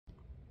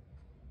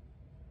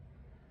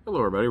Hello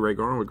everybody, Ray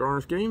Garner with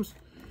Garner's Games,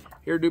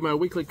 here to do my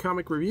weekly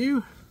comic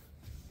review.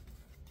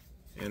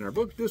 And our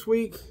book this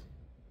week,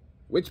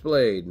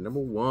 Witchblade,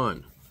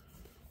 #1.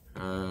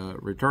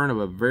 Return of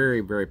a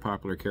very, very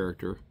popular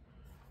character.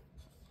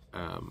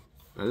 Now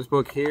this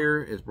book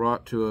here is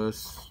brought to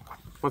us,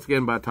 once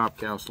again, by Top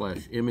Cow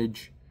 /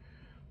 Image.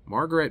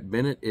 Margaret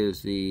Bennett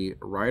is the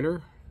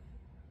writer.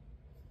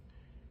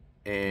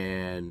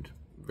 And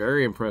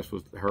very impressed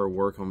with her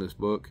work on this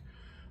book.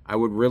 I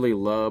would really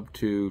love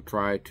to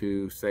try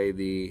to say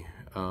the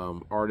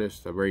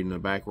artist. I'm reading in the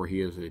back where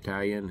he is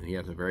Italian. He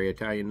has a very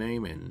Italian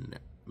name, and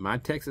my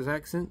Texas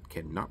accent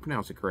cannot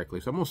pronounce it correctly,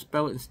 so I'm going to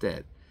spell it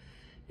instead.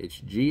 It's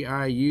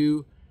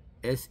Giuseppe.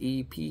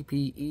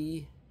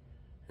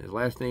 His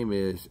last name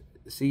is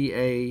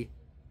Cafaro.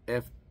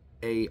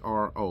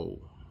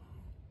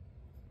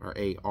 Or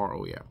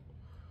A-R-O, yeah.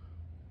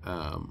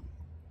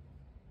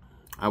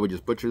 I would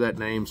just butcher that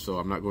name, so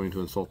I'm not going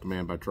to insult the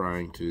man by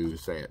trying to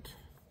say it.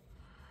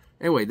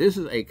 Anyway, this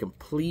is a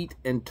complete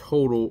and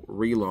total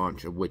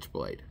relaunch of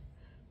Witchblade.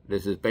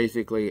 This is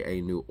basically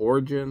a new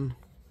origin,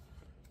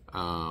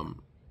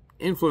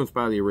 influenced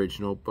by the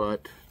original,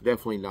 but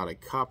definitely not a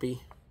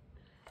copy.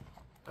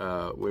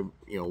 We,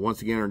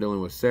 once again, are dealing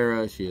with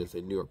Sarah. She is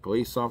a New York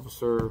police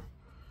officer.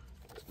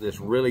 This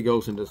really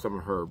goes into some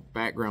of her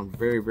background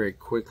very, very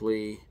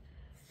quickly.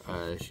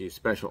 She's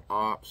special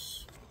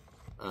ops.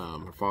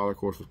 Her father, of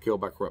course, was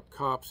killed by corrupt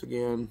cops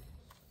again.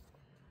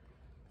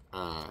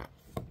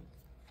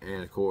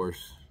 And, of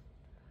course,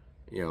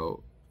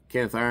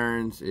 Kenneth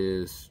Irons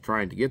is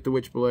trying to get the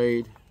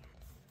Witchblade.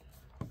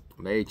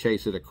 They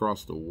chase it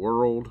across the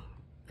world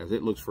as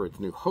it looks for its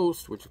new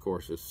host, which, of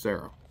course, is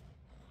Sarah.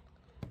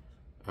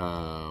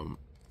 A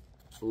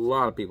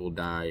lot of people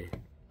die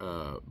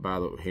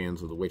by the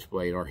hands of the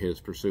Witchblade, or his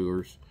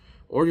pursuers,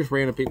 or just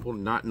random people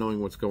not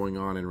knowing what's going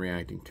on and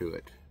reacting to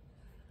it.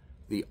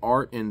 The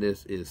art in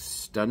this is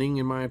stunning,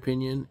 in my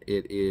opinion.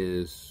 It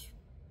is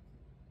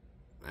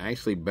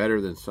actually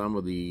better than some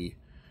of the,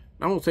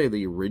 I won't say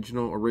the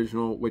original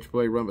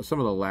Witchblade run, but some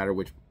of the latter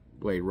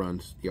Witchblade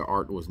runs, the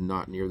art was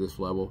not near this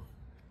level.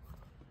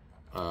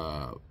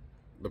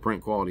 The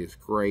print quality is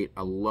great.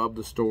 I love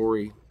the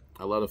story.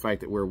 I love the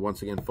fact that we're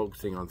once again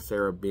focusing on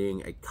Sarah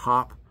being a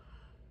cop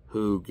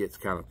who gets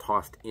kind of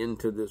tossed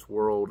into this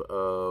world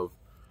of,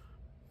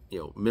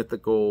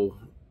 mythical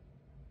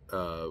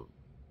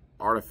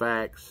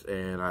artifacts,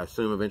 and I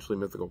assume eventually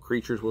mythical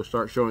creatures will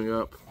start showing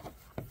up.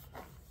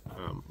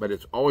 But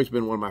it's always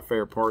been one of my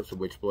favorite parts of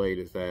Witchblade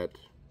is that,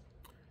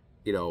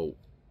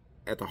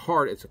 at the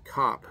heart, it's a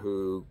cop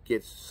who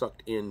gets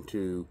sucked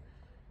into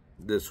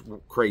this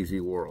crazy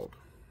world.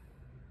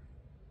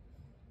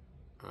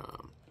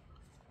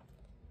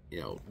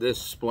 This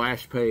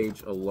splash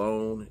page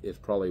alone is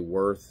probably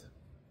worth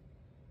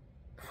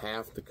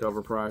half the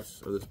cover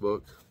price of this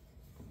book.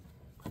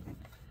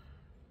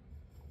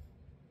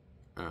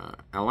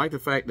 I like the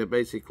fact that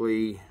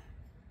basically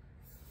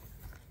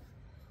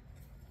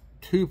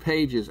 2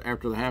 pages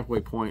after the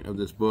halfway point of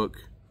this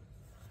book,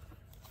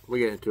 we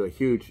get into a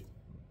huge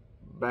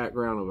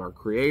background of our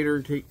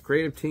creative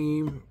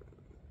team.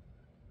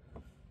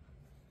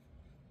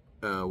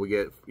 We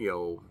get,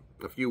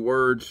 a few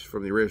words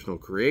from the original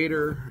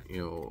creator,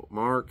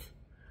 Mark.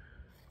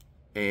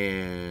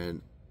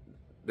 And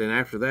then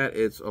after that,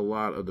 it's a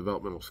lot of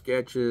developmental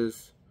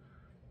sketches.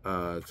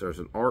 There's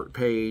an art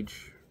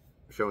page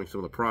showing some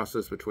of the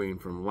process from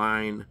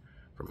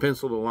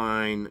pencil to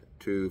line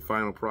to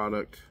final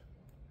product.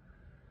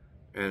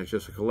 And it's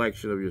just a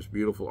collection of just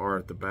beautiful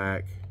art at the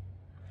back.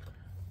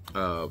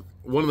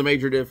 One of the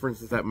major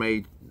differences that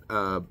may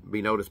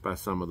be noticed by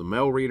some of the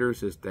male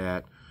readers is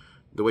that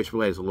the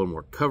Witchblade is a little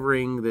more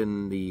covering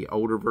than the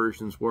older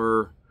versions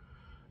were.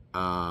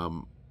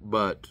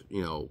 But,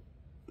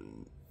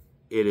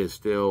 it is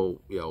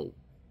still,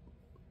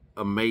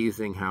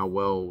 amazing how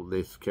well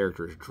this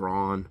character is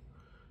drawn.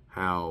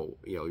 How,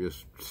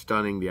 just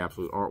stunning the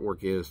absolute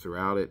artwork is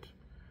throughout it.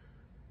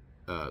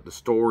 The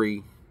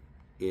story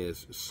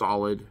is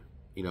solid.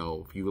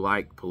 If you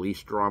like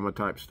police drama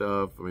type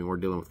stuff, we're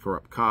dealing with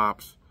corrupt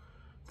cops,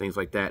 things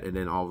like that, and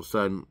then all of a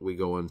sudden we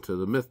go into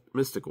the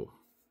mystical.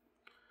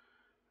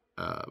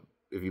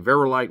 If you've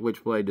ever liked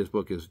Witchblade, this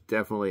book is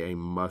definitely a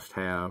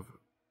must-have.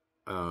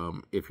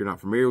 If you're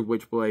not familiar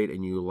with Witchblade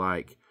and you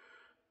like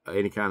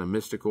any kind of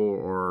mystical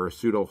or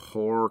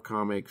pseudo-horror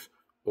comics,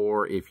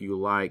 or if you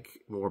like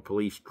more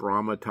police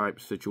drama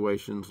type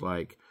situations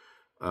like,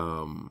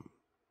 I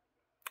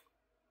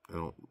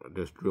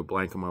just drew a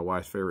blank on my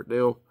wife's favorite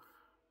deal,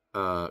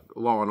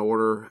 Law and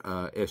Order,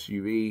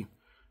 SUV,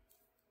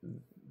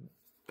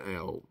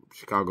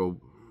 Chicago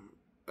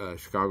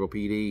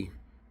PD,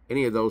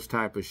 any of those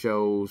type of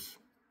shows,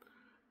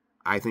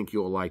 I think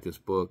you'll like this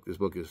book. This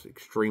book is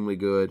extremely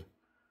good.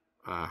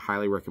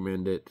 Highly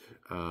recommend it.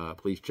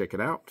 Please check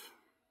it out.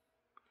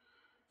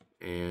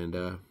 And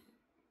be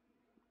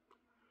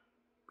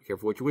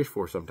careful what you wish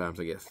for sometimes,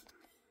 I guess.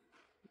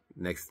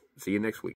 See you next week.